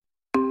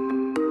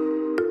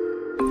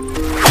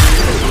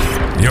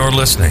You're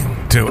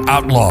listening to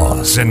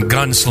Outlaws and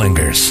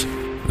Gunslingers,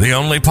 the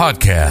only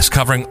podcast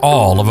covering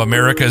all of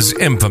America's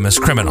infamous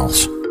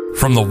criminals,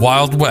 from the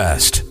Wild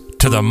West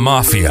to the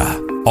Mafia,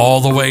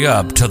 all the way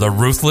up to the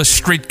ruthless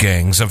street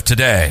gangs of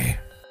today.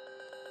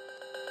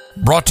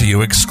 Brought to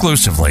you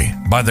exclusively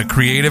by the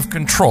Creative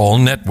Control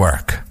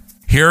Network.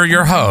 Here are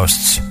your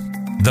hosts,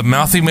 the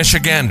Mouthy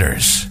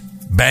Michiganders,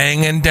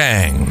 Bang and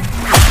Dang.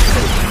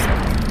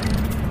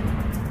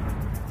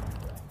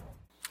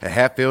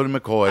 Hatfield and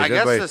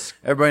McCoys.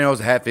 Everybody knows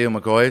Hatfield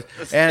and McCoys.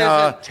 This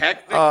isn't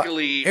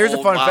technically here's a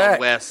fun Wild fact.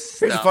 West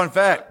Here's stuff. a fun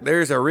fact.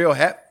 There's a real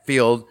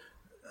Hatfield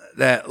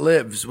that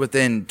lives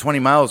within 20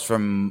 miles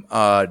from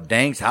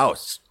Dang's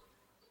house.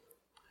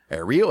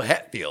 A real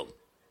Hatfield.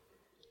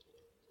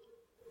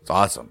 It's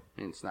awesome.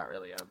 I mean, it's not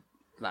really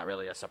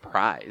a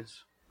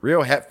surprise.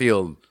 Real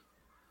Hatfield.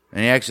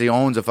 And he actually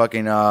owns a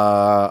fucking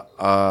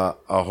a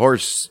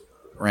horse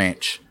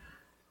ranch.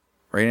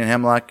 Right in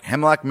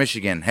Hemlock,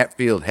 Michigan.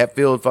 Hatfield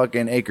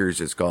fucking Acres,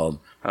 it's called.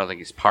 I don't think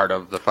he's part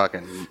of the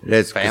fucking It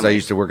is, because I family.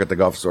 used to work at the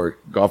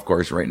golf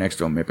course right next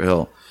to him, Maple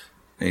Hill.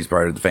 And he's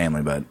part of the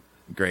family, but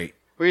great.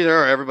 Well, either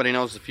or, everybody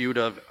knows the feud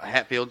of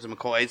Hatfields and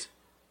McCoys.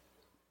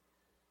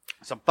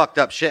 Some fucked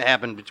up shit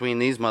happened between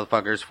these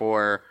motherfuckers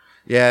for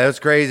Yeah, it was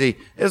crazy.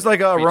 It's like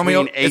a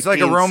Romeo. It's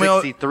like a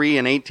Romeo. 1863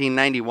 and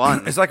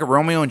 1891. It's like a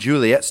Romeo and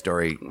Juliet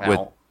story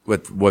Well,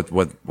 with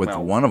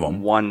one of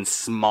them. One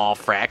small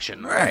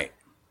fraction. Right.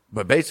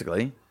 But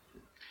basically,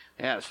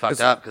 Yeah, it's fucked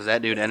up because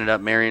that dude ended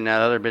up marrying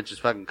that other bitch's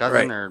fucking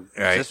cousin or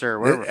sister or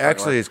whatever.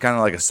 Actually, it's kind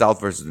of like a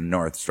South versus the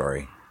North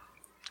story.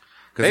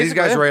 Because these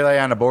Basically. guys were right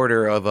on the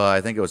border of,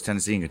 I think it was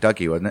Tennessee and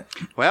Kentucky, wasn't it?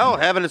 Well,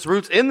 having its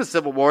roots in the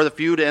Civil War, the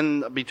feud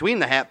between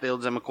the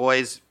Hatfields and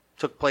McCoys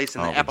took place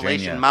in the Virginia.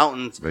 Appalachian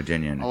Mountains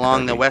Virginia and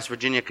along the Kentucky. West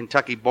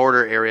Virginia-Kentucky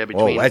border area Oh,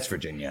 between West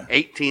Virginia.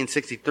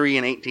 1863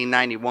 and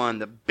 1891,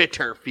 the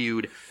bitter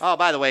feud. Oh,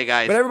 by the way,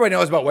 guys, But everybody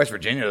knows about West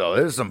Virginia, though.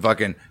 This is some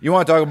fucking... You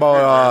want to talk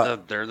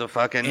about... they're the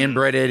fucking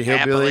inbred hillbilly?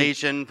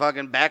 Appalachian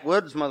fucking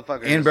backwoods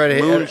motherfuckers. Inbred-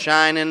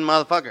 moonshining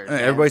motherfuckers.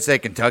 Everybody say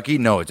Kentucky?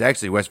 No, it's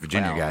actually West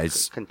Virginia, Well,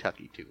 guys.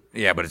 Kentucky, too.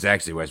 Yeah, but it's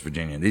actually West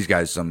Virginia. These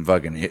guys, some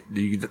fucking...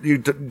 You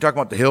talking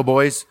about the hill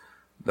boys?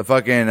 The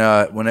fucking...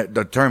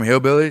 the term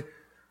hillbilly...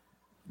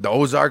 The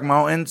Ozark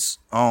Mountains,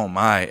 oh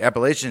my.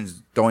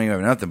 Appalachians don't even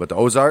have nothing, but the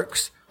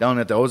Ozarks, down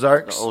at the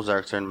Ozarks. The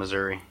Ozarks are in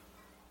Missouri.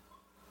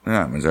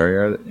 Yeah, Missouri,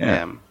 are they?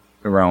 Yeah. Yeah.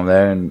 Around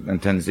there in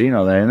Tennessee,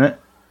 no, that isn't it?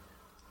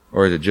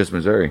 Or is it just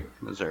Missouri?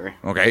 Missouri.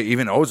 Okay,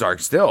 even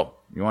Ozarks still.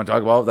 You want to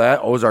talk about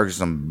that? Ozarks is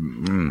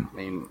some... I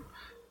mean,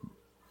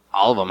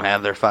 all of them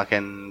have their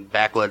fucking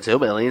backwoods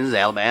hillbillies,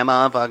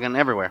 Alabama, fucking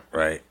everywhere.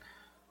 Right.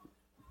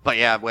 But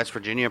yeah, West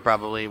Virginia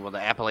probably, well,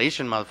 the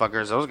Appalachian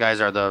motherfuckers, those guys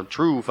are the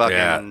true fucking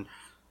Yeah.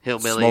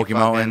 hillbilly. Smoky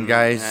fucking, Mountain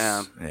guys.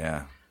 Yeah.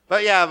 Yeah.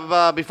 But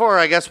yeah, before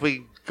I guess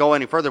we go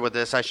any further with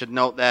this, I should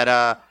note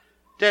that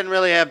didn't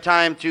really have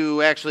time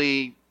to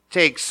actually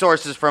take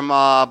sources from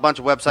a bunch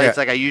of websites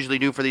like I usually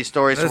do for these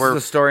stories. This so we're,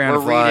 is the story on we're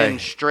the fly. reading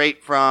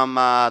straight from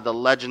the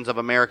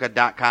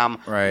legendsofamerica.com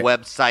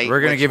website. We're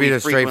going to give you the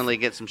frequently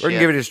straight... get some We're going shit.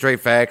 to give you the straight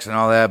facts and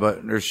all that,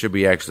 but there should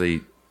be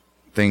actually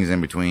things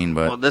in between,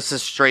 but... Well, this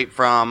is straight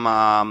from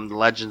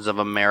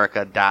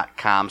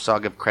legendsofamerica.com, so I'll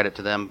give credit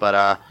to them.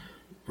 But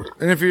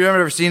And if you've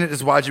ever seen it,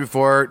 just watch it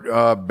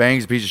before.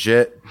 Bang's a piece of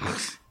shit.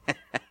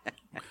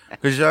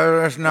 Because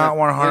that's not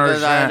 100%.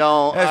 because I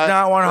don't, That's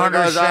not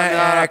 100%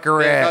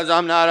 accurate. Because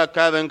I'm not a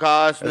Kevin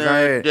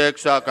Costner It's dick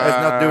sucker. It's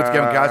not to do with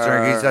Kevin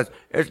Costner. He says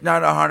it's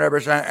not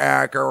 100%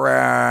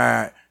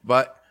 accurate.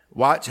 But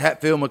watch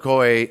Hatfield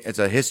McCoy. It's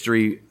a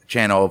history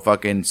channel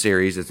fucking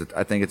series.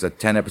 I think it's a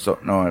 10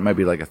 episode. No, it might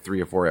be like a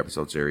 3 or 4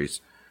 episode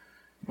series.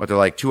 But they're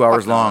like 2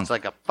 hours long. It's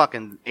like a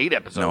fucking 8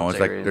 episode No, it's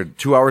series. like they're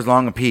 2 hours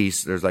long a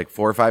piece. There's like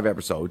 4 or 5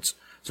 episodes.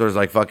 So there's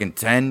like fucking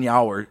 10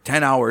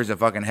 hours of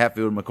fucking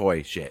Hatfield and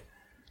McCoy shit.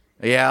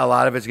 Yeah, a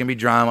lot of it's going to be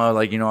drama,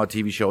 like, you know how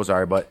TV shows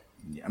are, but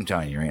I'm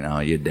telling you right now,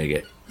 you dig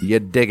it. You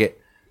dig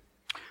it.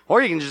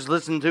 Or you can just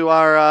listen to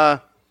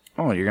our...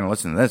 Oh, you're going to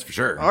listen to this for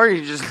sure. or you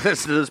can just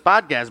listen to this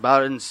podcast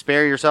about it and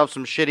spare yourself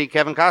some shitty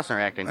Kevin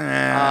Costner acting. But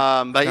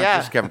It's not yeah.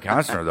 just Kevin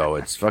Costner, though.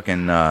 It's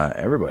fucking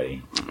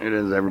everybody. It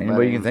is everybody.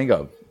 Anybody you can think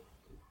of.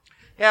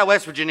 Yeah,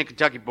 West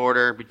Virginia-Kentucky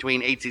border between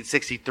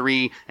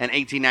 1863 and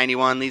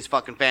 1891. These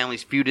fucking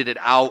families feuded it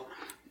out.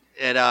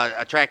 It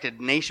attracted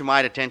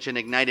nationwide attention,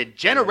 ignited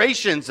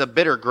generations of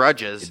bitter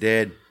grudges. It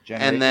did.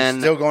 And then...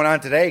 It's still going on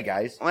today,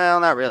 guys. Well,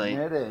 not really.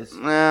 It is.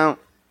 Well,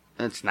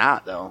 it's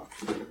not, though.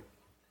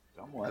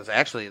 Because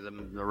actually, the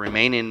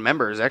remaining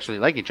members actually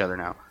like each other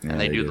now. Yeah, and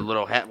they do do. the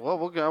little hat.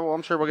 Well,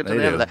 I'm sure we'll get to They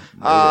the end do. of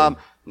that.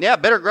 Yeah,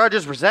 bitter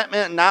grudges,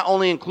 resentment not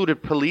only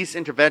included police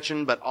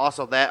intervention, but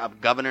also that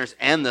of governors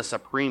and the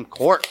Supreme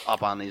Court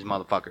up on these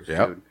motherfuckers,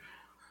 Yep. dude.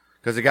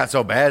 Because it got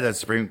so bad that the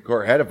Supreme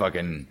Court had to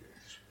fucking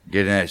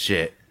get in that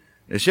shit.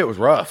 This shit was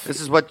rough. This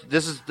is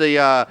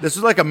the... This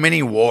was like a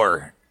mini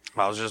war.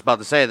 I was just about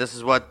to say, this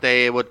is what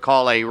they would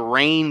call a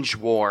range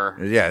war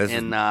Yeah, this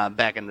is-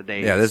 back in the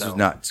day. Yeah, this so. is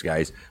nuts,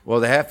 guys. Well,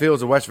 the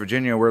Hatfields of West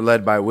Virginia were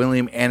led by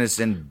William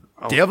Anderson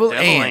Devil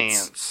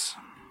Ants Ants.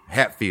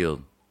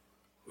 Hatfield.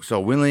 So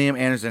William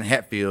Anderson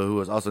Hatfield, who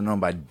was also known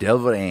by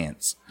Devil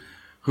Ants,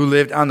 who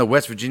lived on the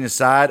West Virginia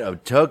side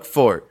of Tug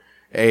Fort,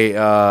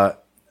 a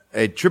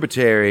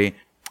tributary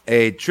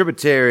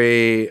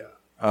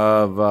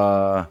of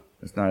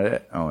that's not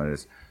it. Oh, it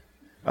is.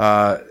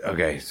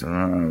 Okay,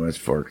 so West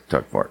Fork,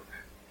 Tug Fort,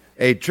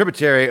 a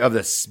tributary of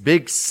the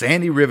Big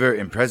Sandy River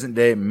in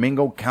present-day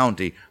Mingo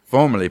County,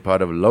 formerly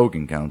part of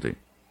Logan County.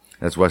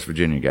 That's West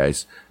Virginia,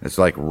 guys. It's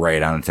like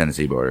right on the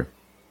Tennessee border.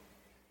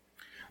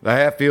 The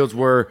Hatfields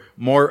were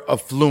more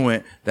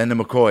affluent than the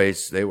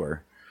McCoys. They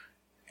were.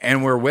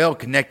 And were well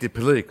connected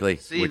politically.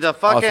 See, which the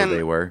fucking... also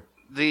they were.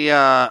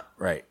 The,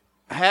 right.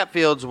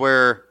 Hatfields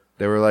were...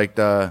 They were like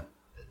the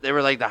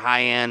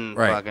high-end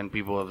fucking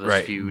people of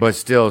this feud. But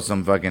still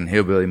some fucking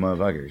hillbilly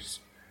motherfuckers.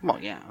 Well,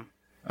 yeah.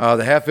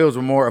 The Hatfields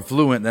were more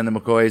affluent than the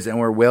McCoys and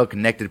were well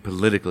connected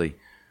politically.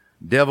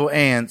 Devil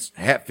Ants,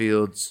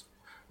 Hatfields...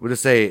 What do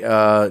they say?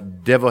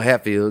 Devil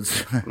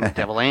Hatfields.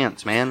 Devil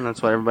Ants, man.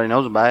 That's what everybody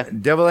knows about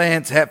it. Devil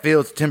Ants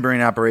Hatfield's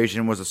timbering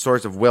operation was a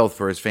source of wealth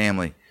for his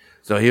family.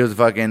 So he was a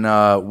fucking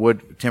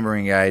wood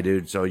timbering guy,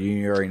 dude. So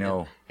you already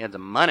know. He had the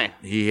money.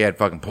 He had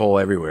fucking pole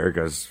everywhere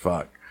because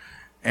fuck.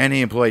 And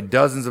he employed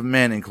dozens of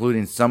men,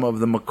 including some of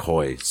the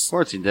McCoys. Of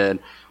course he did.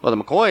 Well,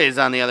 the McCoys,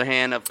 on the other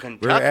hand, of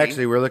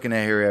Kentucky. We're looking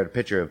at here at a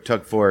picture of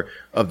Tug Fort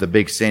of the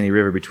Big Sandy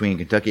River between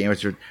Kentucky and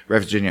West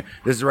Virginia.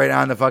 This is right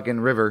on the fucking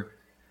river,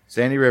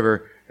 Sandy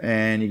River.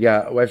 And you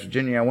got West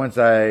Virginia on one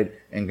side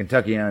and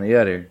Kentucky on the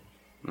other.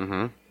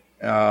 Mm-hmm.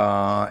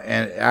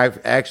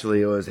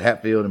 Actually, it was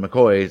Hatfield and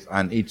McCoys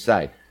on each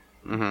side.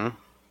 Mm-hmm.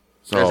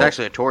 So there's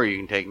actually a tour you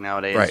can take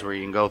nowadays where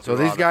you can go through.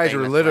 So these guys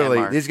are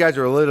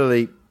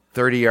literally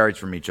 30 yards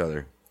from each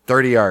other.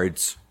 30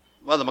 yards.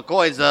 Well, the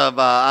McCoys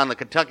on the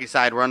Kentucky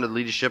side were under the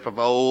leadership of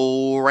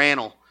old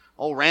Randall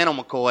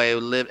McCoy, who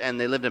lived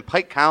in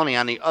Pike County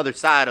on the other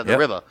side of the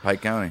river.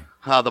 Pike County.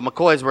 The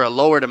McCoys were a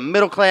lower to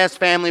middle class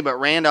family, but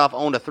Randolph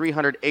owned a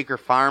 300-acre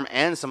farm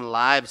and some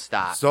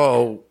livestock.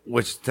 So,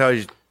 which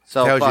tells you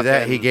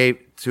that he gave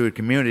to a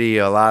community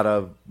a lot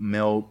of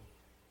milk.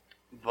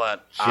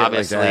 But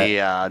obviously,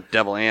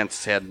 Devil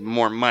Ants had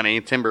more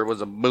money. Timber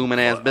was a booming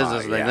ass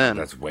business then.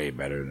 That's way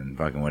better than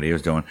fucking what he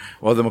was doing.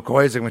 Well, the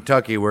McCoys of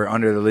Kentucky were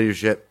under the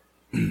leadership.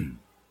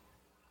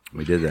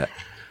 We did that.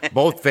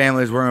 Both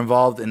families were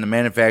involved in the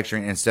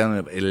manufacturing and selling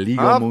of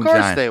illegal moonshine.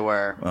 Of course they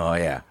were. Oh,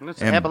 yeah. It's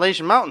the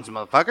Appalachian Mountains,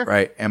 motherfucker.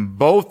 Right. And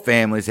both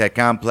families had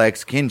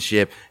complex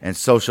kinship and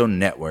social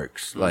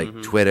networks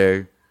like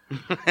Twitter,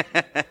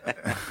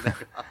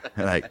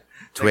 like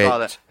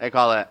Twitch. They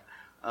call that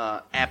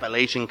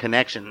Appalachian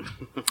Connection.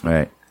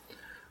 Right.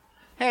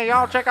 Hey,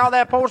 y'all check out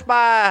that post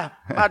by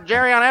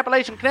Jerry on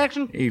Appalachian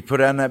Connection. He put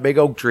it on that big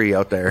oak tree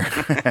out there.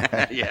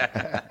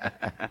 Yeah.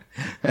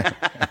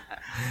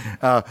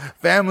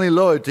 Family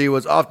loyalty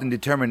was often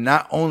determined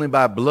not only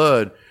by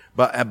blood,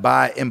 but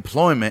by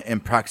employment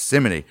and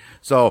proximity.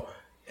 So,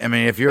 I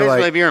mean, if you're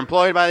if you're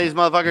employed by these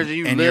motherfuckers,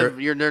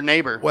 you're their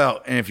neighbor.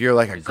 Well, and if you're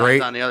like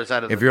on the other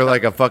side of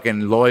like a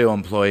fucking loyal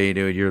employee,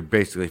 dude, you're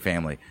basically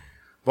family.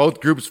 Both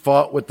groups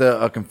fought with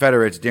the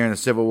Confederates during the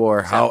Civil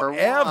War. However,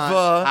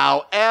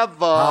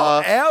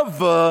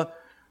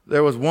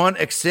 there was one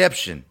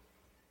exception.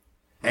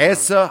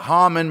 Asa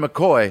Harmon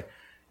McCoy,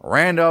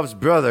 Randolph's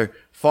brother,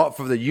 fought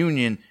for the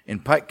Union in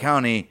Pike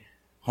County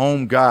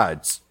Home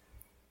Guards.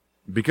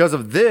 Because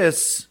of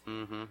this,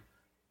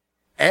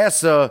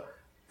 Asa,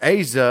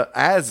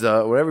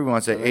 whatever you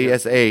want to say,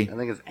 A-S-A. I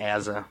think it's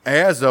Asa.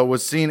 Asa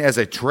was seen as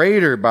a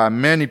traitor by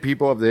many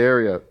people of the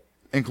area,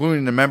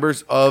 including the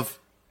members of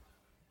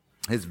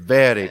his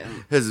very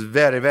own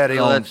family.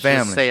 Let's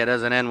just say it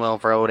doesn't end well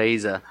for old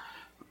Asa.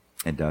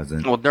 It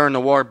doesn't. Well, during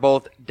the war,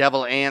 both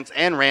Devil Ants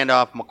and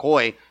Randolph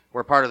McCoy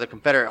were part of the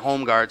Confederate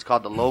Home Guards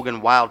called the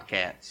Logan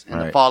Wildcats. In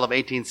the fall of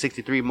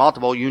 1863,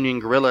 multiple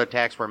Union guerrilla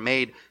attacks were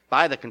made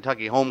by the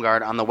Kentucky Home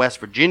Guard on the West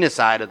Virginia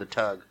side of the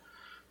Tug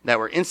that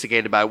were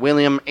instigated by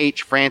William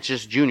H.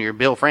 Francis Jr.,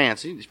 Bill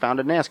France. He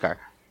founded NASCAR.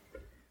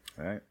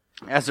 Right.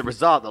 As a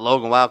result, the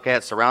Logan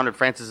Wildcats surrounded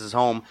Francis's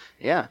home,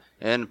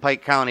 in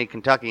Pike County,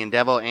 Kentucky, and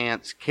Devil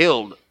Ants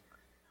killed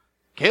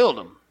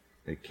him.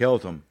 They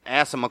killed him.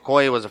 Asa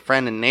McCoy was a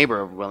friend and neighbor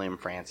of William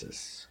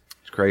Francis.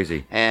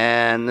 Crazy.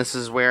 And this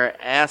is where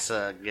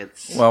Asa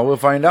gets... Well, we'll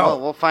find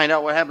out. We'll find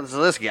out what happens to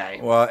this guy.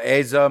 Well,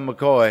 Asa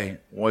McCoy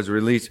was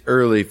released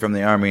early from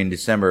the Army in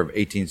December of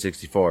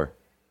 1864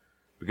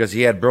 because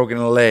he had broken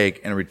a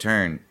leg and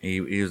returned.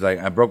 He was like,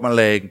 I broke my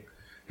leg.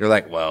 They're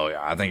like, well,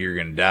 I think you're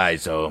going to die,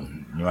 so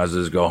you might as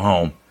well just go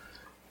home.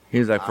 He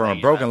was like, from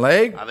a broken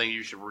leg? I think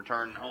you should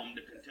return home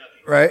to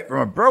Kentucky. Right? From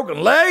a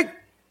broken leg?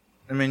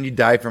 I mean, you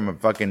die from a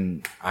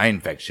fucking eye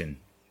infection.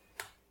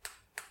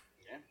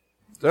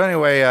 So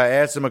anyway,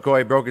 Asa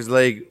McCoy broke his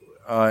leg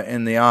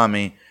in the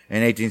Army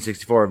in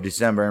 1864 of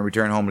December and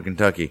returned home to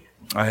Kentucky.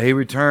 He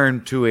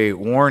returned to a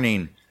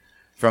warning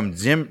from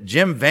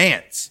Jim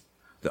Vance,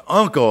 the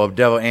uncle of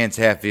Devil Ants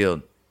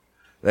Hatfield,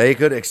 that he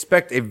could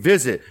expect a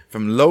visit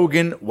from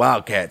Logan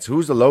Wildcats.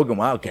 Who's the Logan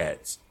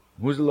Wildcats?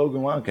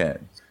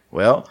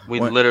 Well,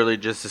 we literally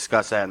just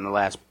discussed that in the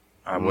last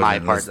my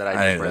part that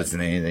I didn't listen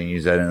to anything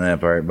you said in that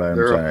part, but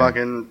they're I'm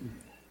sorry.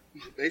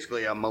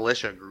 basically a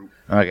militia group.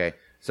 Okay.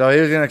 So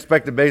he was going to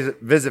expect a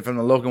visit from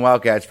the local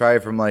Wildcats, probably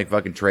from like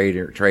fucking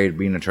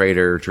being a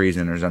traitor or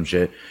treason or some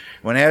shit.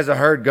 When Asa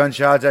heard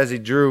gunshots as he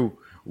drew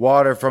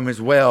water from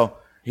his well,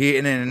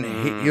 he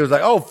was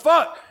like, oh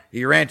fuck!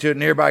 He ran to a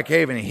nearby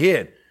cave and he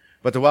hid.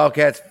 But the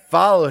Wildcats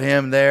followed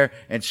him there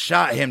and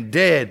shot him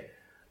dead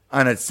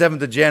on the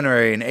 7th of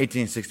January in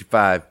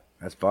 1865.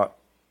 That's fucked.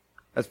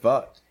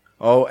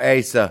 Oh,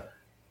 Asa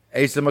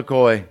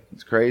McCoy.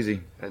 It's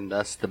crazy. And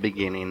that's the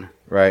beginning.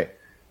 Right.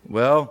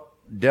 Well,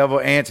 Devil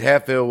Ants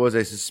Hatfield was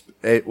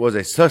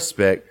a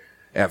suspect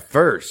at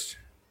first,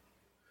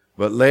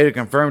 but later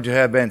confirmed to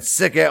have been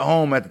sick at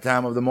home at the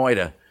time of the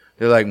moita.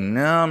 They're like,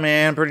 no,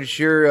 man, I'm pretty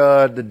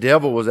sure the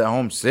devil was at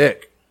home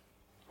sick.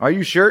 Are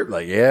you sure?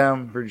 Like, yeah,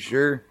 I'm pretty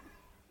sure.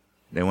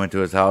 They went to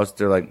his house.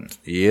 They're like,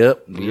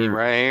 yep.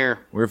 Right here.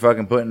 We're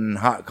fucking putting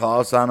hot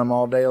cloths on him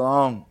all day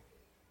long.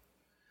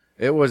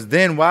 It was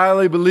then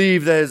widely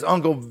believed that his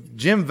uncle,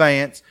 Jim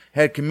Vance,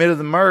 had committed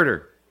the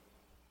murder.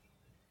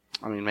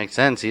 I mean, it makes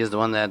sense. He is the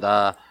one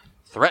that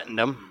threatened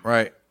him.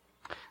 Right.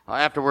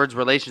 Afterwards,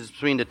 relations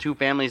between the two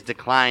families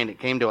declined. It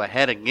came to a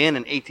head again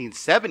in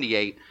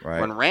 1878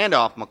 when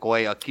Randolph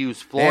McCoy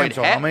accused Floyd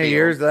so Hatfield. how many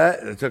years that?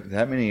 It took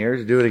that many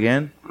years to do it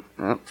again?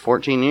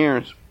 14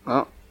 years.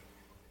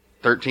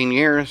 13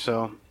 years.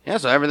 So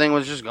everything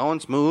was just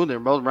going smooth. They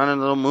were both running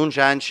a little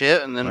moonshine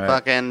shit. And then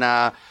fucking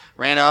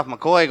Randolph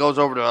McCoy goes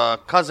over to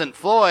cousin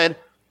Floyd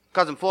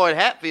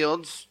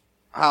Hatfield's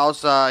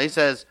house. He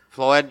says,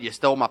 Floyd, you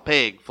stole my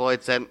pig.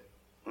 Floyd said,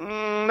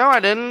 no, I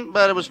didn't,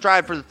 but it was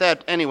tried for the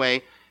theft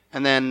anyway.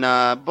 And then,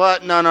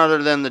 but none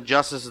other than the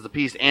Justice of the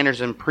Peace,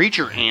 Anderson,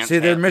 Preacher Ants. See,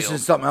 they're Hatfield. missing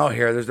something out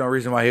here. There's no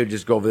reason why he would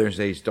just go over there and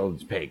say he stole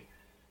his pig.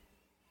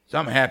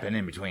 Something happened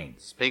in between.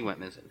 His pig went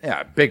missing. Yeah,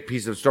 a big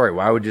piece of story.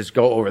 Why would you just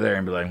go over there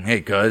and be like,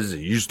 hey, cuz,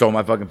 you stole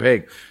my fucking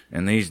pig.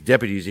 And these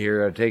deputies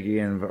here take you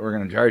in, we're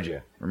going to charge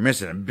you. We're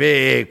missing a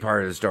big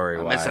part of the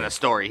story. Missing a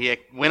story. He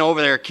went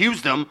over there,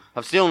 accused him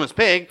of stealing his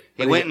pig.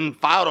 He went and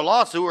filed a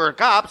lawsuit with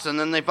cops, and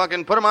then they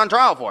fucking put him on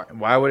trial for it.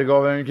 Why would he go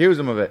over there and accuse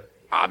him of it?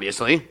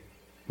 Obviously.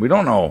 We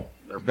don't know.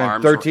 It's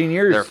been 13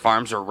 years. Their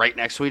farms are right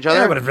next to each other.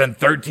 Yeah, but it's been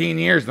 13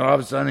 years, and all of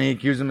a sudden he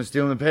accused him of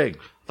stealing the pig.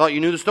 Thought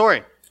you knew the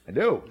story. I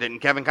do. Didn't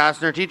Kevin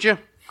Costner teach you?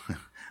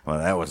 Well,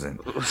 that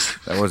wasn't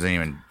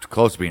even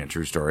close to being a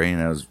true story,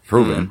 and that was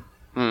proven.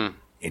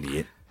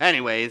 Idiot.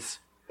 Anyways,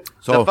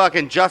 so the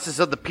fucking Justice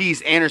of the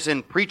Peace,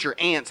 Anderson, Preacher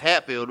Ants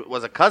Hatfield,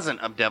 was a cousin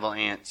of Devil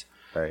Ants.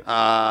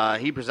 Right.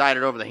 He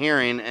presided over the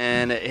hearing,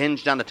 and it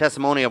hinged on the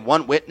testimony of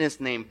one witness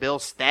named Bill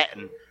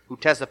Statton, who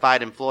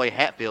testified in Floyd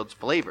Hatfield's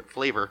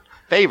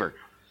favor.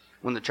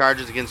 When the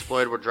charges against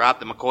Floyd were dropped,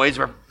 the McCoys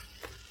were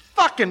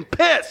fucking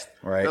pissed.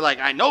 Right. They're like,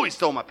 I know he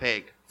stole my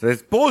pig. So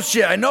it's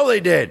bullshit. I know they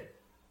did.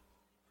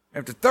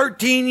 After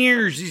 13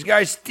 years, these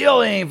guys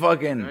still ain't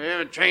fucking... They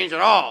haven't changed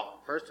at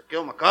all. First to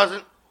kill my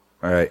cousin.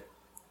 All right.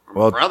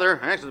 Well,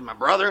 my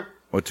brother.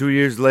 Well, 2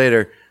 years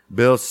later,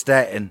 Bill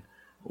Statton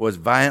was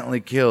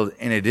violently killed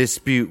in a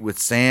dispute with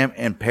Sam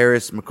and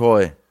Paris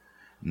McCoy,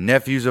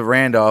 nephews of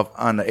Randolph,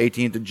 on the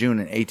 18th of June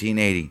in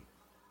 1880.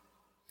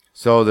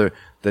 So the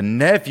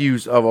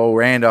nephews of old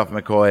Randolph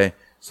McCoy,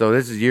 so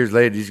this is years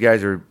later, these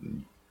guys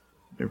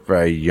they're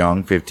probably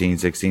young, 15,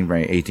 16,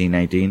 probably 18,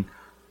 19,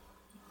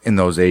 in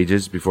those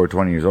ages, before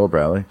 20 years old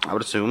probably. I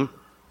would assume.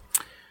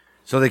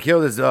 So they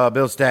killed this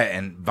Bill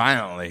Statton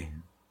violently.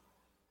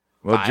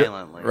 Well,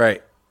 violently?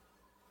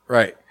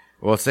 Right.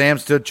 Well, Sam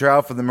stood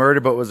trial for the murder,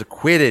 but was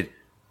acquitted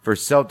for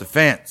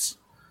self-defense.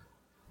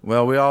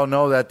 Well, we all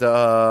know that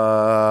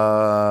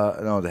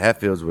the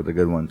Hatfields were the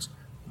good ones,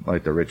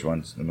 like the rich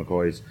ones, the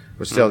McCoys.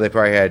 But still, they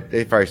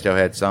probably still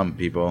had some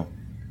people.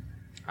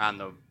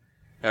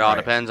 It all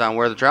depends on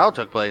where the trial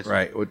took place.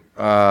 Right.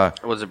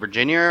 Was it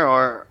Virginia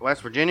or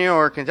West Virginia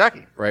or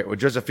Kentucky? Right. Well,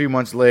 just a few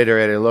months later,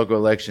 at a local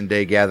election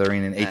day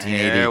gathering in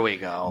 1880, there we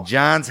go.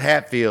 Johns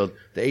Hatfield,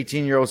 the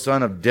 18-year-old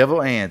son of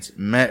Devil Ants,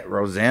 met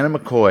Rosanna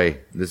McCoy.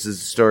 This is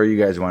the story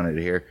you guys wanted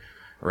to hear.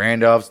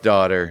 Randolph's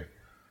daughter.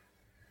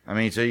 I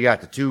mean, so you got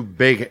the two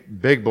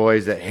big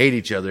boys that hate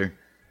each other.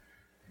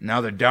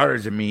 Now their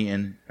daughters are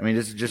meeting. I mean,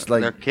 this is just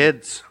like... They're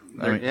kids.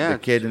 The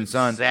kid and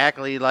son.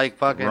 Exactly like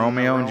fucking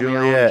Romeo and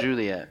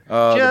Juliet.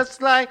 Just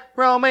like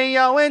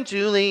Romeo and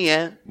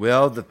Juliet.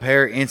 Well, the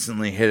pair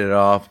instantly hit it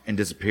off and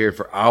disappeared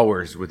for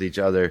hours with each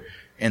other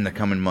in the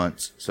coming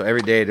months. So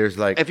every day there's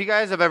like... If you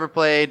guys have ever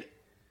played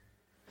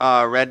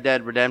Red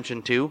Dead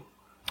Redemption 2,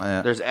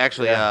 there's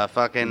actually a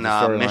fucking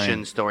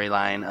mission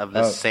storyline of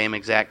the same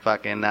exact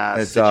fucking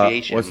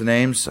situation. What's the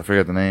names? I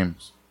forget the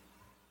names.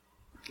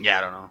 Yeah,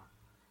 I don't know.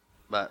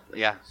 But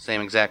yeah,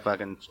 same exact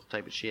fucking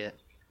type of shit.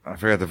 I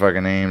forgot the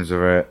fucking names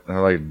of it. They're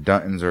like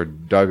Duntons or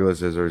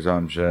Douglases or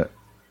some shit.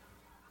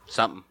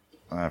 Something.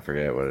 I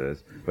forget what it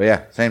is. But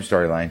yeah, same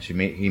storyline.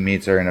 He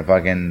meets her in a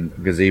fucking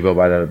gazebo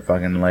by the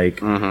fucking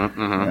lake.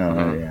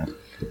 Yeah.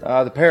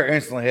 The pair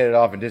instantly hit it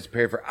off and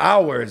disappeared for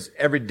hours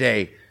every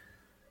day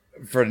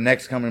for the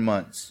next coming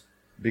months.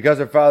 Because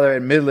her father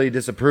admittedly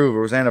disapproved,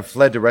 Rosanna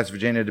fled to West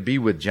Virginia to be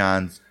with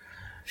Johns.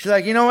 She's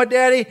like, you know what,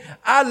 Daddy?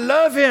 I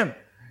love him.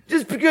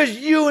 Just because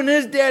you and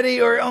his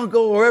daddy or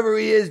uncle, or whoever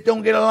he is,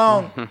 don't get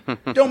along,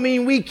 don't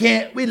mean we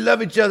can't. We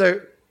love each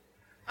other.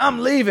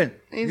 I'm leaving.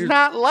 He's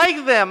not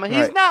like them. He's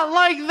Right. not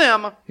like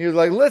them. He was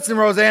like, listen,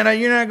 Rosanna,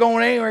 you're not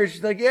going anywhere.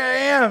 She's like, yeah,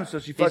 I am. So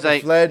she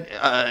fucking fled.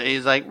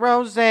 He's like,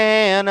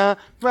 Rosanna.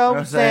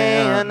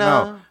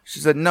 No. She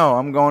said, no,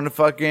 I'm going to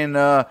fucking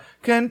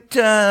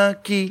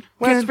Kentucky.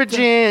 West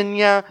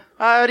Virginia.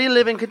 I already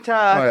live in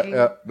Kentucky.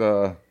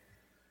 Yeah.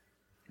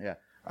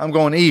 I'm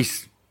going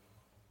east.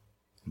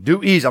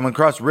 Due east. I'm going to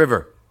cross the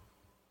river.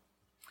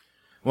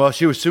 Well,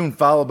 she was soon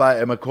followed by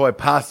a McCoy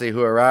posse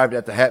who arrived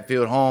at the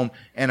Hatfield home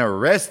and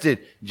arrested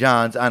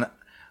Johns on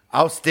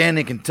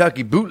outstanding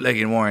Kentucky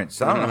bootlegging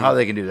warrants. I don't know how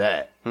they can do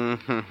that.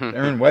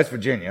 They're in West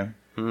Virginia.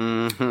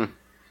 And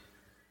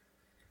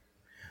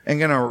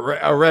going to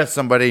arrest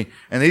somebody.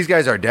 And these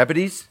guys are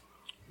deputies?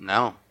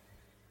 No.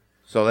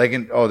 So they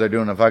can, they're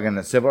doing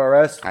a civil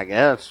arrest? I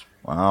guess.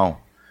 Wow.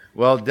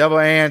 Well, Devil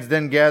Anse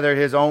then gathered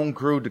his own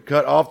crew to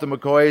cut off the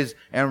McCoys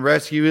and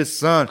rescue his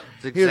son.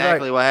 That's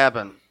exactly what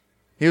happened.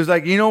 He was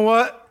like, you know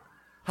what?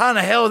 How in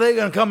the hell are they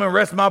going to come and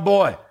arrest my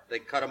boy? They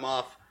cut him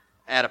off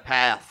at a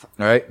path.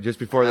 All right, just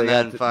before they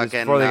got to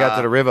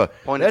the river.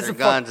 Pointed their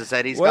guns and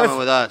said, he's coming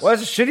with us. Well,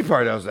 that's the shitty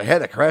part. They had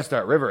to cross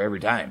that river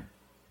every time.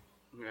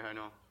 Yeah, I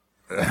know.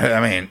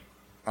 I mean,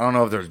 I don't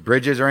know if there's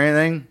bridges or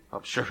anything.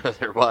 I'm sure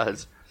there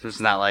was. So it's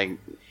not like,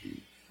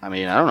 I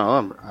mean, I don't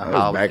know. That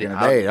was back in the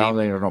day. I don't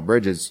think there were no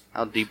bridges.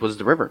 How deep was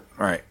the river?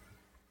 Right.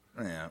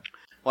 Yeah.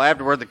 Well,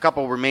 afterward, the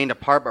couple remained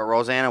apart, but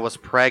Rosanna was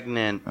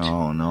pregnant.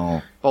 Oh,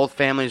 no. Both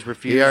families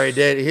refused. He already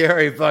did. He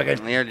already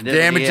fucking. He already did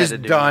damage is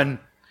done.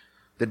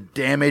 The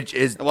damage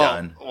is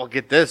done. Well,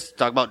 get this.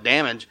 Talk about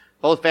damage.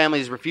 Both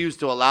families refused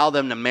to allow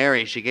them to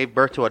marry. She gave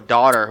birth to a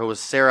daughter who was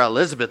Sarah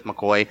Elizabeth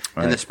McCoy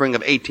in the spring of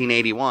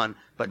 1881.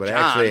 But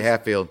actually,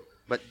 Hatfield.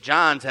 But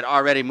Johns had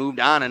already moved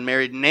on and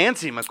married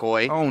Nancy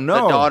McCoy,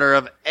 the daughter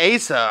of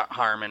Asa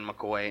Harmon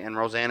McCoy and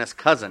Rosanna's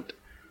cousin,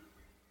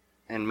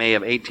 in May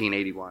of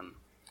 1881.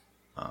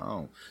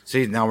 Oh.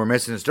 See, now we're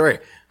missing the story.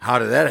 How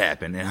did that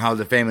happen? And how did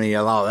the family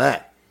allow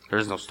that?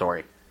 There's no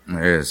story.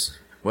 There is.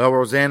 Well,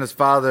 Rosanna's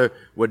father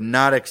would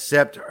not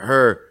accept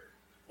her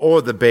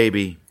or the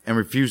baby and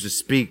refused to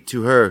speak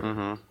to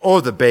her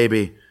or the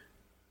baby.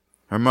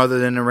 Her mother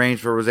then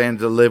arranged for Rosanna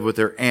to live with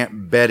her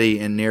Aunt Betty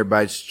in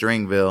nearby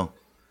Stringville,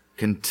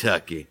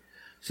 Kentucky.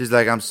 She's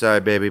like, I'm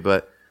sorry, baby,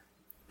 but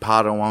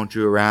Pa don't want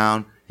you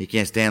around. He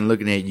can't stand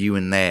looking at you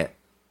and that.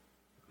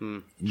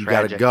 You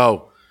gotta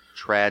go.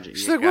 Tragic.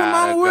 She's like, well,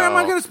 Mama, where am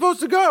I supposed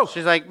to go?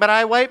 She's like, but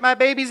I wiped my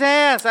baby's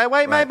ass.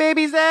 My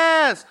baby's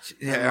ass.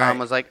 And Mom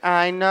was like,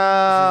 I know.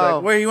 She's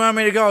like, where you want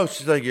me to go?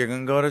 She's like, you're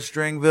going to go to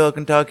Stringville,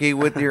 Kentucky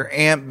with your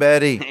Aunt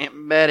Betty.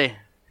 Aunt Betty.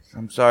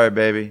 I'm sorry,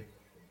 baby.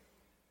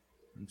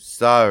 I'm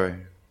sorry.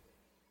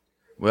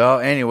 Well,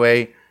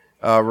 anyway,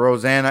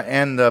 Rosanna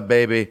and the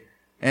baby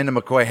and the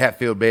McCoy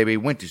Hatfield baby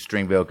went to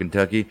Stringville,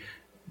 Kentucky,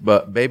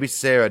 but baby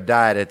Sarah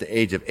died at the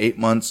age of 8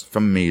 months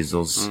from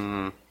measles.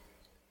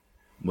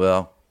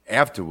 Well,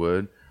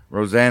 afterward,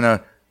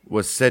 Rosanna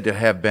was said to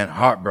have been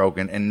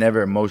heartbroken and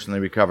never emotionally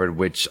recovered,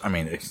 which, I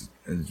mean, it's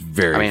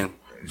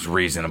it's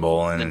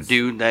reasonable. And the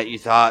dude that you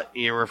thought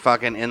you were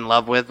fucking in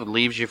love with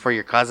leaves you for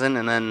your cousin,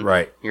 and then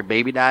your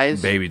baby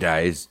dies? Baby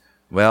dies.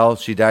 Well,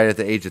 she died at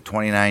the age of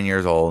 29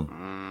 years old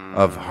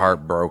of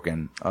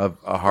broken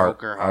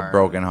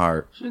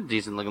heart. She's a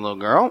decent-looking little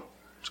girl.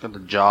 She's got the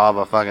jaw of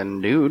a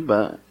fucking dude,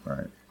 but...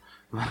 Right.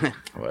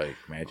 Well,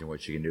 imagine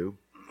what she can do.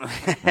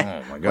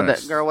 Oh, my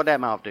goodness. What'd that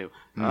mouth do?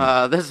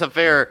 This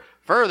affair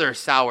further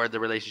soured the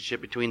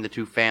relationship between the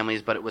two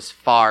families, but it was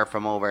far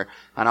from over.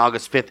 On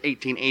August 5th,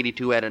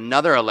 1882, at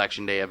another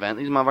Election Day event,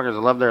 these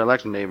motherfuckers love their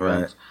Election Day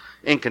events,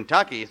 in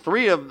Kentucky,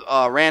 three of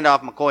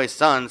Randolph McCoy's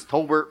sons,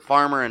 Tolbert,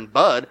 Farmer, and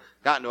Bud,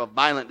 got into a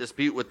violent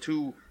dispute with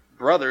two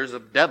brothers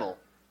of Devil.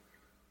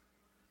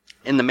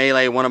 In the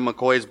melee, one of the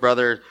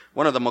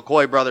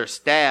McCoy brothers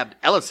stabbed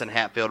Ellison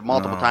Hatfield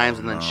multiple times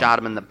and then shot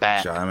him in the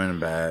back. The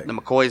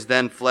McCoys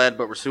then fled,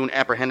 but were soon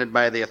apprehended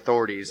by the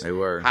authorities. They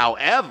were.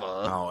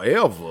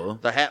 However,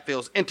 the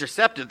Hatfields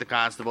intercepted the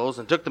constables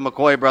and took the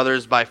McCoy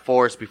brothers by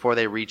force before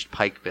they reached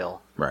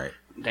Pikeville. Right.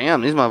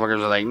 Damn, these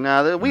motherfuckers are like,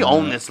 nah, we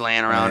own this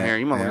land around here.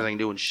 You motherfuckers ain't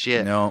doing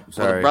shit. No,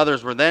 sorry. Well, the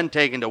brothers were then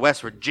taken to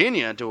West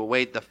Virginia to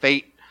await the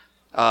fate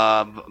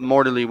of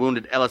mortally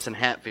wounded Ellison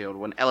Hatfield.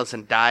 When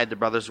Ellison died, the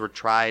brothers were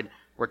tied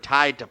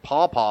to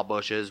pawpaw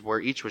bushes where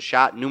each was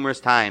shot numerous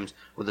times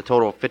with a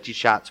total of 50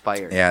 shots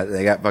fired. Yeah,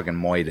 they got fucking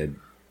moited.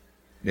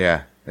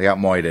 Yeah, they got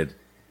moited.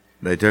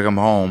 They took them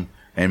home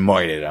and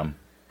moited them.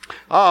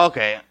 Oh,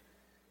 okay.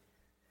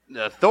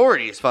 The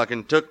authorities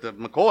fucking took the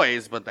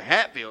McCoys, but the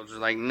Hatfields were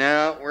like,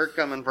 no, we're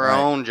coming for our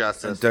own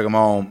justice. They took them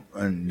home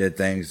and did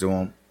things to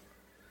them.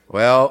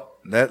 Well,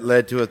 that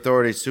led to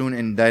authorities soon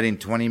indicting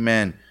 20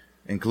 men,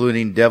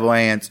 including Devil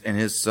Anse and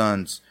his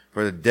sons,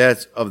 for the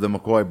deaths of the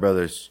McCoy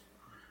brothers.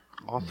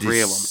 All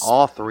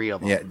three of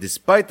them. Yeah,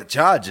 despite the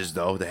charges,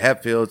 though, the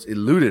Hatfields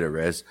eluded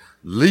arrest,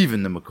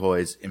 leaving the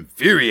McCoys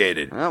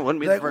infuriated. Well, wouldn't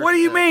be the first what do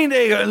you mean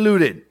they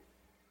eluded?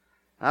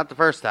 Not the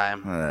first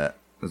time.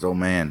 This old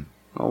man.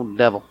 Old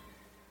devil.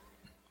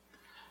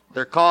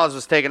 Their cause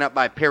was taken up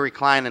by Perry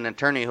Klein, an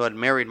attorney who had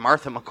married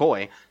Martha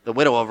McCoy, the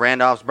widow of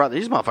Randolph's brother.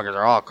 These motherfuckers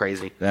are all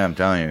crazy. Yeah, I'm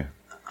telling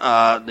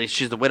you.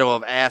 She's the widow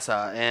of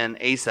Asa.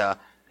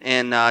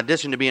 In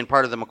addition to being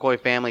part of the McCoy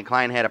family,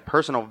 Klein had a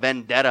personal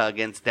vendetta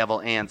against Devil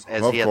Ants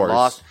as he had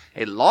lost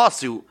a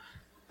lawsuit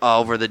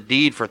over the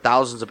deed for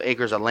thousands of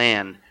acres of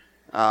land.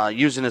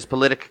 Using his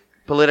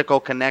political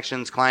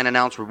connections, Klein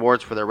announced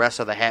rewards for the rest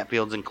of the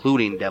Hatfields,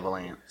 including Devil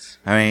Ants.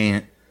 I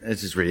mean,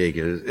 it's just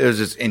ridiculous. It was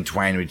just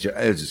entwined with it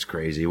was just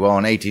crazy. Well,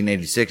 in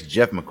 1886,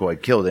 Jeff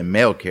McCoy killed a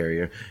mail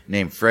carrier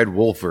named Fred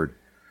Wolford,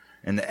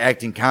 and the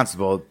acting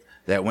constable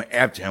that went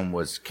after him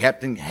was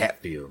Captain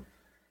Hatfield.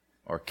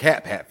 Or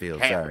Cap Hatfield,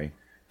 sorry.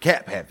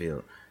 Cap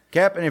Hatfield.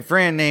 Cap and a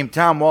friend named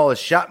Tom Wallace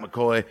shot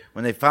McCoy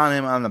when they found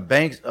him on the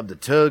banks of the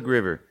Tug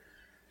River.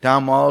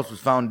 Tom Wallace was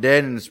found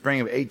dead in the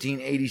spring of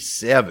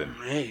 1887.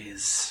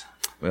 Jeez.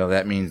 Well,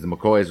 that means the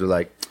McCoys were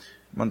like,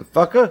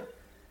 motherfucker.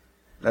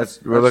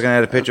 We're looking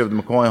at a picture of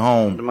the McCoy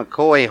home. The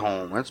McCoy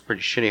home. That's a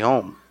pretty shitty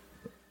home.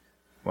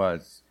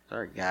 What?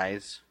 Sorry,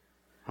 guys.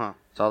 Huh.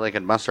 That's all they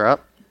could muster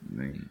up?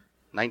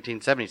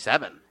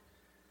 1977.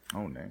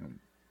 Oh, damn.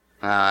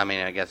 I mean,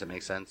 I guess it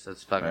makes sense.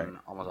 It's fucking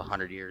almost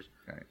 100 years.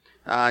 Right.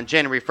 On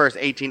January 1st,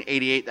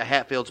 1888, the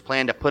Hatfields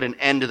planned to put an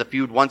end to the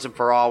feud once and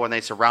for all when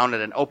they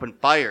surrounded and opened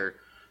fire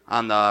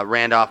on the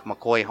Randolph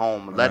McCoy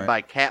home. Led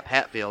by Cap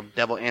Hatfield,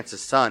 Devil Ants'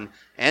 son,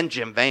 and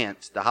Jim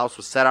Vance. The house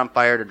was set on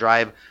fire to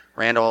drive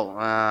Randall.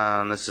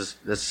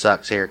 This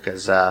sucks here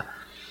because,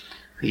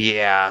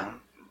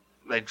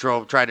 they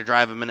tried to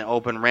drive him in the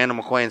open.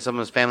 Randall McCoy and some of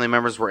his family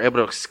members were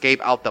able to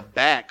escape out the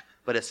back,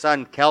 but his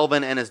son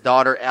Kelvin and his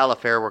daughter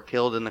Alifair were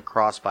killed in the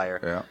crossfire.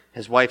 Yeah.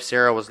 His wife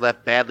Sarah was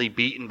left badly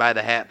beaten by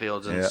the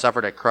Hatfields and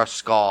suffered a crushed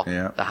skull.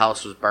 Yeah. The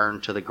house was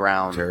burned to the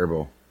ground.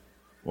 Terrible.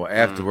 Well,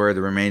 afterward,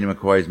 the remaining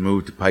McCoys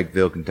moved to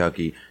Pikeville,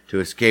 Kentucky to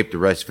escape the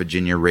West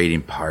Virginia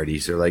raiding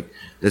parties. They're like,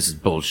 this is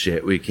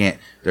bullshit. We can't.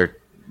 They're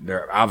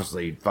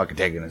obviously fucking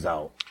taking us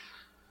out.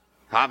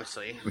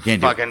 Obviously. We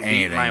can't fucking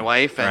beat my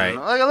wife. And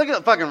look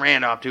at fucking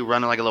Randolph, too,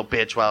 running like a little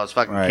bitch while his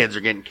fucking kids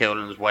are getting killed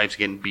and his wife's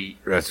getting beat.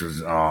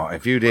 A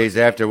few days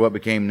after what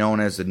became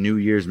known as the New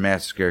Year's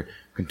Massacre,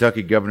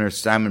 Kentucky Governor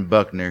Simon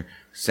Buckner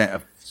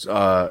sent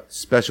a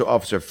special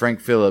officer,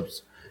 Frank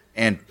Phillips,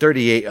 and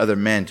 38 other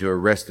men to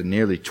arrest the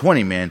nearly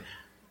 20 men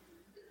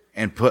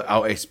and put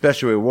out a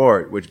special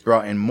reward, which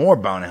brought in more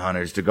bounty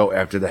hunters to go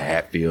after the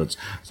Hatfields.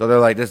 So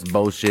they're like, this is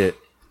bullshit.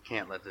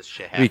 Can't let this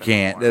shit happen. We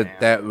can't.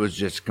 That was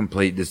just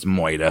complete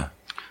moida.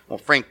 Well,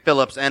 Frank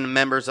Phillips and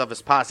members of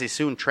his posse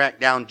soon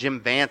tracked down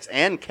Jim Vance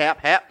and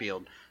Cap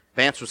Hatfield.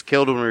 Vance was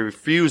killed when he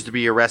refused to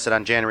be arrested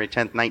on January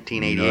 10th,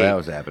 1988. You know that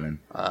was happening.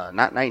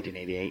 Not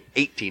 1988,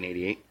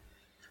 1888.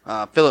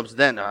 Phillips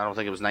then, I don't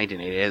think it was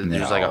 1988,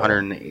 it was like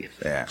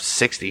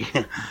 160.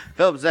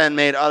 Phillips then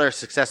made other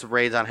successive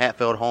raids on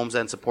Hatfield homes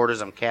and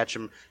supporters and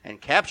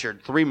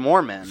captured 3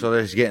 more men. So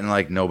they're just getting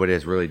like nobody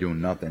that's really doing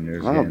nothing.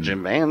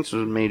 Jim Vance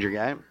was a major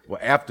guy. Well,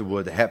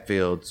 afterward, the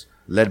Hatfields,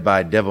 led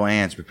by Devil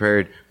Ants,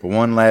 prepared for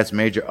one last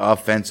major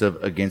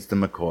offensive against the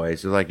McCoys.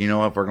 So like, you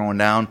know, if we're going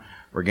down,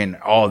 we're getting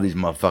all these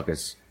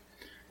motherfuckers.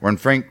 When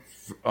Frank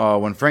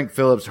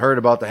Phillips heard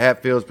about the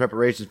Hatfields'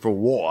 preparations for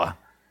war,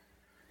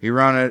 he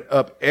rounded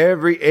up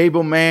every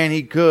able man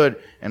he could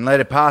and led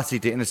a posse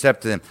to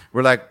intercept them.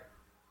 We're like,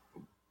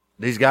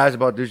 these guys are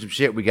about to do some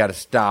shit. We got to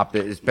stop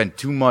it. It's been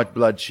too much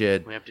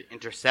bloodshed. We have to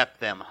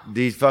intercept them.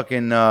 These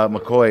fucking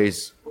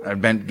McCoys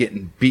have been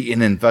getting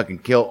beaten and fucking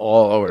killed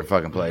all over the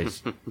fucking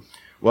place.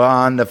 Well,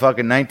 on the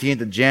fucking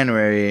 19th of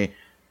January,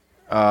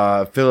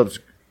 Phillips'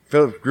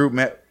 group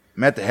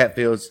met the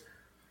Hatfields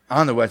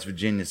on the West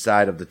Virginia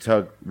side of the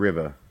Tug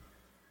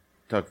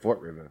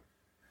Fort River,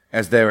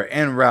 as they were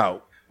en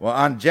route. Well,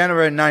 on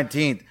January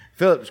 19th,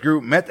 Phillips'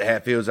 group met the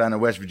Hatfields on the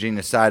West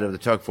Virginia side of the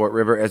Tug Fort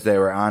River as they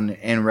were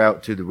en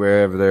route to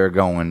wherever they're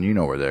going. You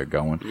know where they're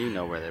going. You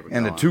know where they were going.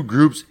 And the two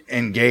groups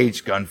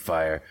engaged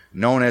gunfire.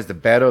 Known as the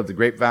Battle of the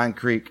Grapevine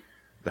Creek,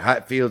 the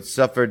Hatfields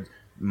suffered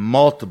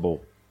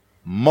multiple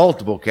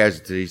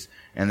casualties,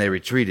 and they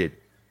retreated.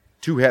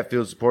 2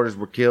 Hatfield supporters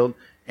were killed,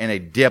 and a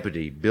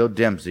deputy, Bill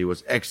Dempsey,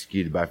 was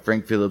executed by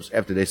Frank Phillips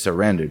after they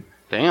surrendered.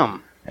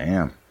 Damn.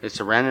 They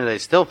surrendered. They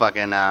still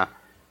fucking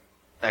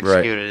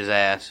executed his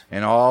ass.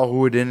 And all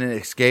who didn't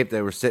escape,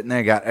 they were sitting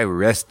there, got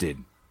arrested.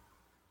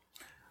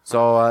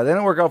 So they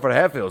didn't work out for the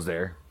Hatfields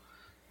there.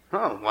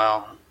 Oh,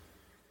 well.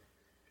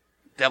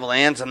 Devil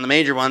Ants and the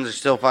major ones are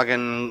still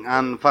fucking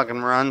on the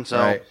fucking run.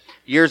 So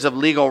years of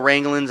legal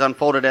wranglings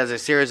unfolded as a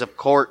series of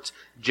courts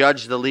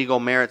judged the legal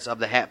merits of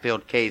the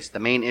Hatfield case. The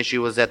main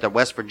issue was that the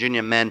West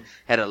Virginia men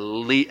had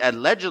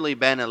allegedly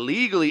been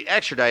illegally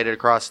extradited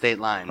across state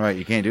lines. Right,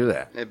 you can't do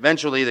that.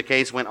 Eventually, the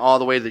case went all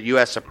the way to the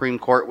U.S. Supreme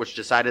Court, which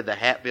decided the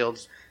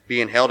Hatfields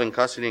being held in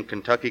custody in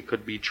Kentucky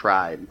could be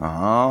tried.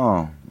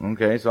 Oh,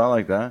 okay, so I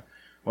like that.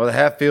 Well, the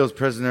Hatfields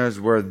prisoners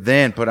were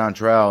then put on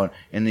trial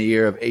in the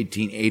year of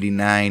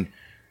 1889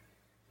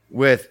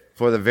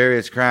 for the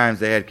various crimes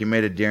they had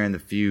committed during the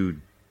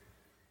feud.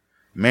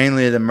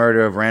 mainly the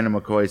murder of Randall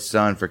McCoy's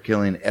son for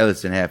killing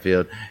Ellison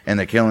Hatfield and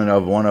the killing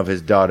of one of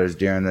his daughters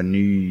during the New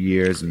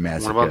Year's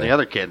massacre. What about the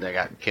other kid that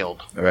got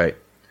killed? Right.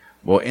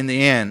 Well, in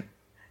the end,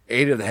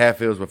 8 of the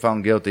Hatfields were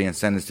found guilty and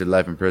sentenced to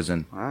life in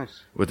prison.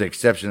 Nice. With the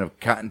exception of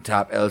Cotton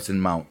Top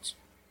Ellison Mounts.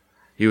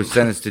 He was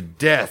sentenced to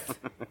death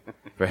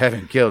for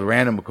having killed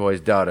Randall McCoy's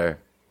daughter,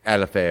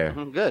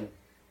 Alifair. Good.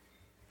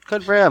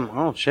 Good for him.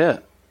 Oh,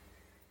 shit.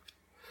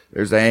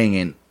 There's the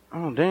hanging.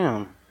 Oh,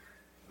 damn.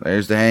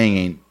 There's the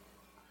hanging.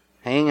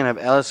 Hanging of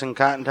Ellison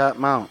Cotton Top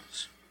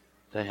Mounts.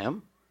 Is that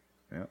him?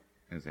 Yep.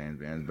 His hands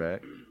behind his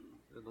back.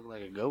 It looked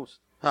like a ghost.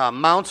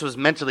 Mounts was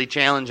mentally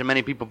challenged, and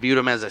many people viewed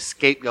him as a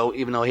scapegoat,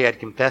 even though he had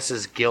confessed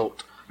his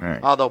guilt. Right.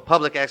 Although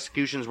public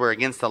executions were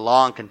against the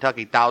law in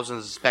Kentucky,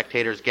 thousands of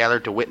spectators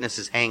gathered to witness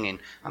his hanging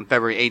on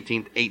February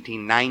 18th,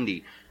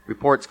 1890.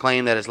 Reports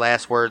claim that his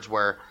last words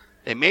were,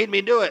 "They made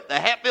me do it. The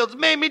Hatfields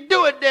made me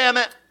do it, damn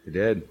it." They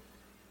did.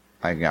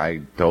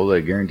 I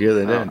totally guarantee you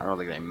they did. I don't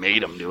think they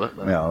made him do it.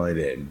 But. Well, they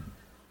did.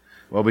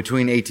 Well,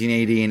 between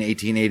 1880 and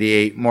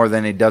 1888, more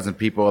than a dozen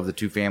people of the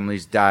two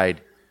families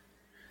died,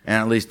 and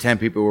at least 10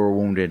 people were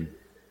wounded.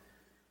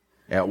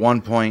 At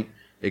one point,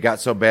 it got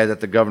so bad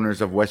that the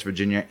governors of West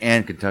Virginia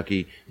and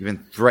Kentucky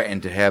even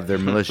threatened to have their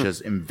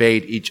militias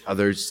invade each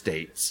other's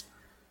states.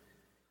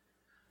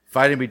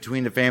 Fighting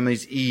between the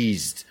families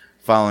eased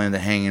following the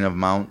hanging of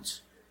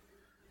Mounts.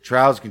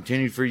 Trials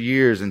continued for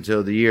years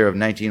until the year of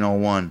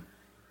 1901.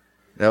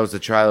 That was the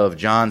trial of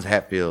John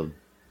Hatfield,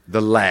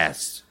 the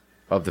last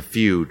of the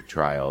feud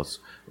trials.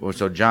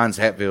 So John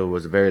Hatfield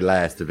was the very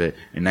last of it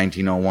in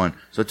 1901.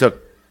 So it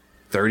took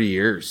 30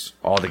 years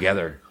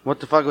altogether.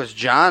 What the fuck was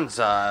John's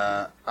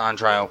on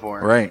trial for?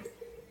 Right.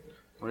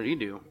 What did he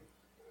do?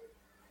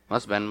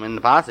 Must have been in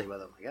the posse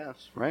with him, I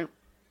guess, right?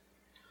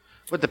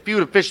 With the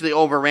feud officially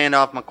over,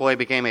 Randolph McCoy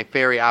became a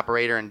ferry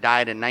operator and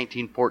died in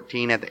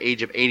 1914 at the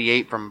age of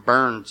 88 from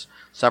burns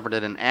suffered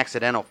at an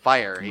accidental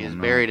fire. He is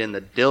buried in the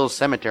Dills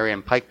Cemetery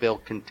in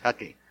Pikeville,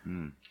 Kentucky.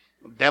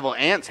 Devil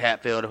Anse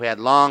Hatfield, who had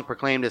long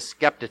proclaimed his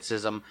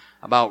skepticism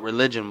about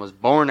religion, was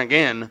born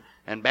again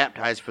and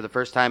baptized for the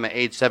first time at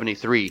age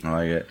 73. I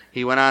like it.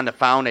 He went on to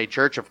found a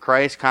Church of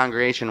Christ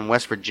congregation in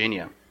West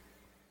Virginia.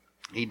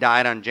 He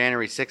died on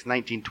January 6,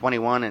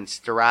 1921 in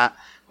Stirrat,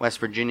 West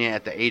Virginia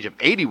at the age of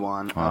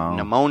 81 of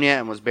pneumonia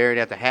and was buried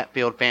at the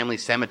Hatfield Family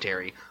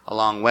Cemetery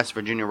along West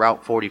Virginia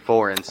Route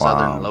 44 in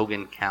southern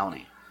Logan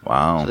County.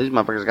 Wow. So these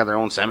motherfuckers got their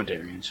own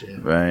cemetery and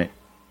shit. Right.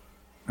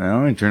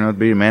 Well, he turned out to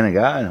be a man of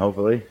God,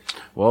 hopefully.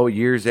 Well,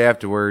 years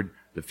afterward,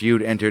 the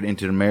feud entered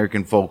into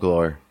American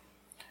folklore,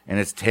 and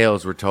its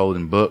tales were told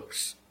in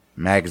books,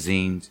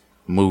 magazines,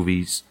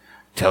 movies,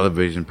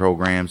 television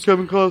programs.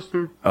 Kevin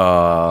Costner.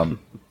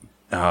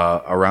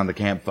 Around the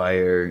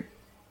campfire,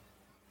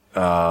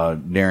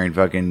 during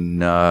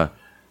fucking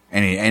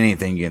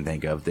anything you can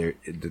think of. The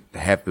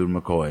Hatfield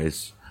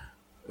McCoys.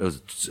 It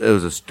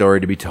was a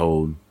story to be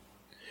told.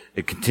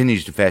 It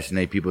continues to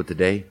fascinate people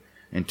today,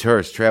 and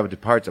tourists travel to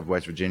parts of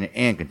West Virginia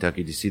and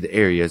Kentucky to see the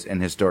areas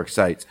and historic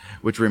sites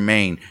which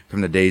remain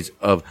from the days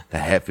of the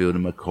Hatfield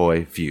and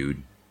McCoy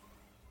feud.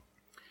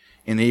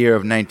 In the year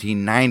of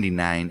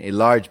 1999, a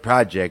large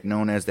project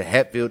known as the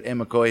Hatfield and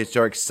McCoy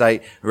Historic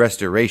Site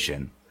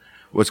Restoration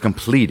was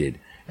completed,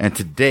 and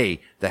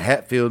today the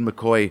Hatfield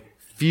McCoy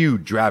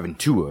Feud Driving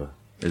Tour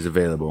is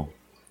available.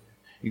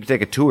 You can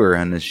take a tour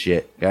on this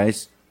shit,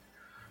 guys.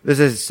 This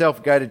is a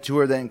self-guided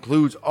tour that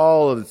includes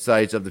all of the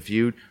sites of the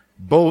feud,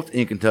 both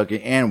in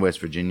Kentucky and West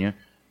Virginia.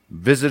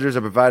 Visitors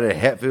are provided a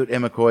Hatfield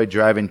and McCoy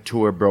Driving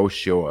Tour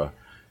brochure,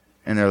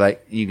 and they're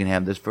like, you can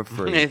have this for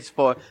free. It's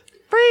for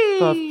free.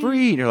 For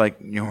free. They're like,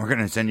 we're going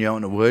to send you out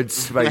in the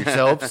woods by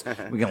yourselves.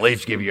 We can at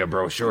least give you a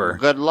brochure.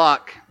 Good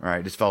luck. All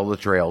right, just follow the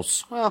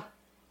trails. Well,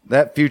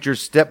 that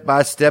features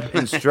step-by-step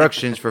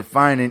instructions for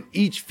finding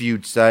each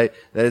feud site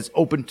that is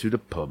open to the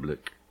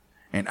public.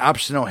 An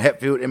optional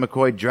Hatfield and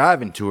McCoy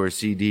Driving Tour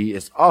CD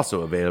is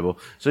also available,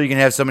 so you can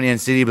have somebody in the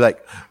CD be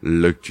like,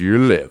 look to your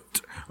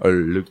left, or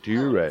look to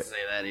your right. Say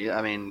that.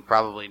 I mean,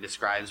 probably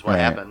describes what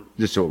happened.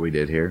 Just what we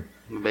did here.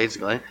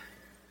 Basically.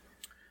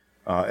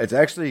 It's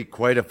actually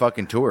quite a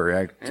fucking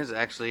tour. It's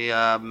actually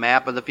a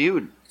map of the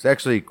feud. It's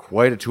actually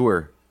quite a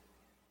tour.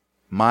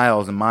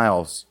 Miles and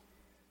miles.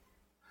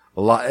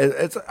 A lot.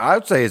 I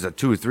would say it's a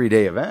 2 or 3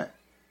 day event.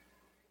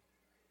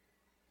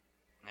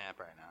 Yeah,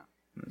 probably not.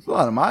 There's a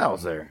lot of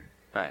miles there.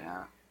 Probably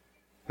not.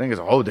 I think it's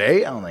a whole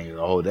day. I don't think it's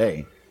a whole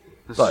day.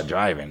 It's a lot of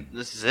driving.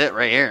 This is it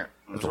right here.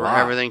 That's where lot.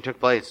 everything took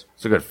place.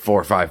 It's a good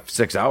 4, 5,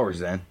 6 hours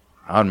then.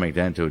 I would make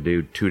that into a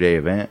 2-day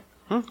event.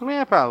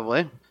 Yeah,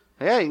 probably.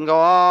 Yeah, you can go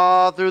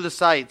all through the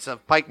sites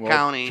of Pike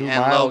County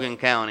and Logan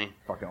County.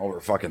 Fucking over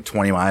fucking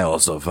 20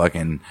 miles of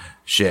fucking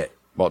shit.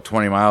 About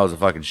 20 miles of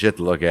fucking shit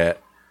to look at.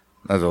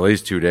 That's at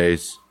least 2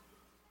 days.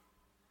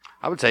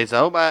 I would say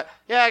so, but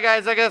yeah,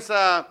 guys, I guess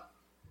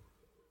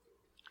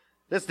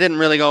this didn't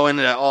really go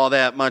into all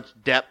that much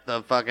depth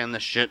of fucking the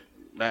shit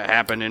that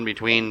happened in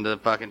between the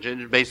fucking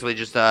shit. Basically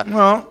just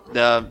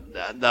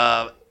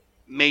the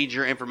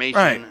major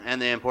information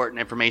and the important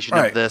information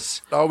of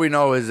this. All we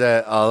know is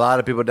that a lot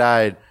of people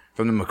died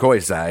from the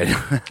McCoy side.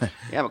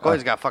 Yeah,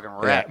 McCoy's got fucking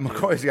wrecked. Yeah,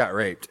 McCoy's got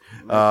raped.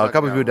 A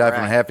couple people died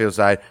from the Hatfield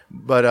side,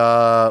 but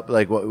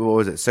like what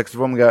was it? 6 of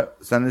them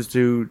got sentenced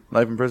to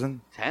life in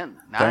prison.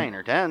 9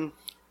 or 10.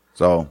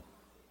 So,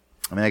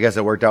 I mean, I guess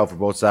it worked out for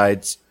both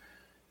sides.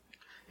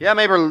 Yeah,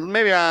 maybe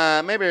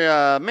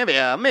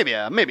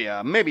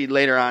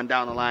later on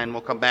down the line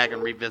we'll come back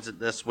and revisit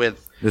this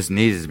with. This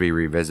needs to be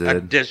revisited.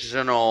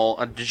 Additional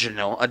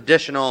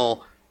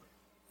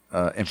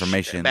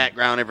information,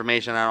 background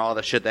information on all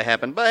the shit that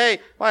happened. But hey,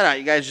 why not?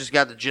 You guys just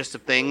got the gist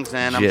of things,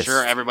 and I'm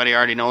sure everybody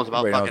already knows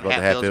about fucking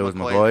Hatfields,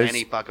 McCoys in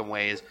any fucking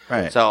ways.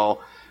 Right.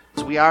 So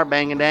we are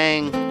bang and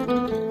dang.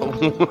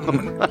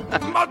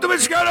 Mouthy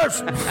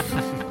Michiganders.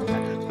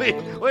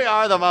 we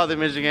are the Mouthy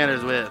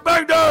Michiganders with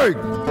Bang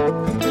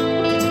Dang.